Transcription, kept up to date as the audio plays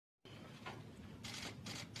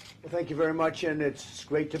Well, thank you very much, and it's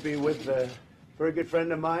great to be with a very good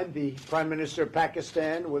friend of mine, the Prime Minister of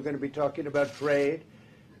Pakistan. We're going to be talking about trade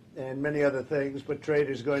and many other things, but trade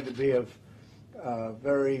is going to be of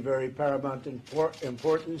very, very paramount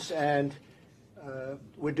importance, and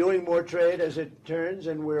we're doing more trade as it turns,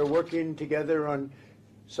 and we're working together on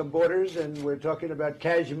some borders, and we're talking about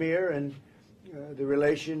Kashmir and the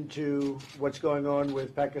relation to what's going on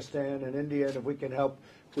with Pakistan and India, and if we can help,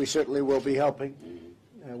 we certainly will be helping.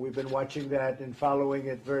 We've been watching that and following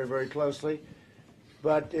it very, very closely.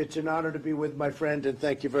 But it's an honor to be with my friend, and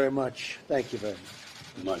thank you very much. Thank you very much.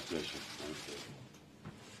 My pleasure. Thank you.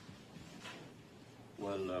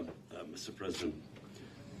 Well, Mr. President,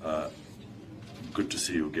 good to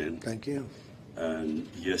see you again. Thank you. And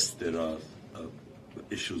yes, there are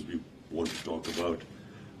issues we want to talk about.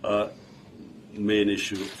 Main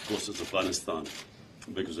issue, of course, is Afghanistan,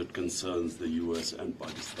 because it concerns the U.S. and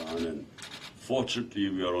Pakistan. And fortunately,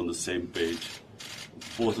 we are on the same page.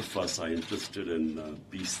 Both of us are interested in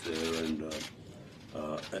peace there and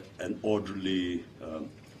an orderly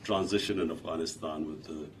transition in Afghanistan with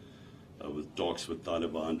talks with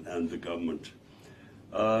Taliban and the government.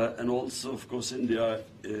 And also, of course, India,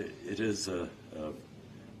 it is a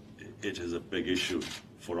big issue.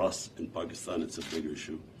 For us in Pakistan, it's a big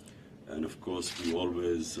issue. And of course, we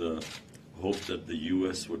always hope that the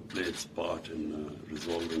U.S. would play its part in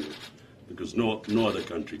resolving it, because no other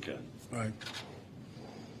country can. Right.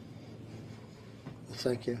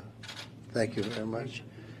 Thank you. Thank you very much.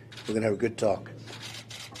 We're going to have a good talk.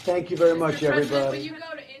 Thank you very much, everybody. When you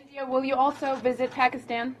go to India, will you also visit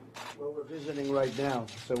Pakistan? Well, we're visiting right now,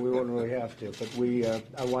 so we won't really have to. But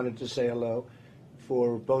I wanted to say hello.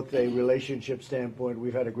 For both a relationship standpoint,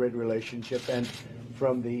 we've had a great relationship, and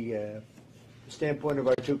from the standpoint of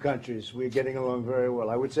our two countries, we're getting along very well.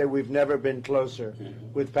 I would say we've never been closer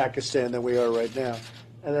with Pakistan than we are right now.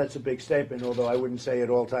 And that's a big statement, although I wouldn't say at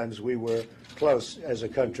all times we were close as a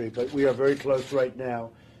country. But we are very close right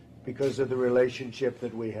now because of the relationship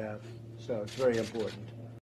that we have. So it's very important.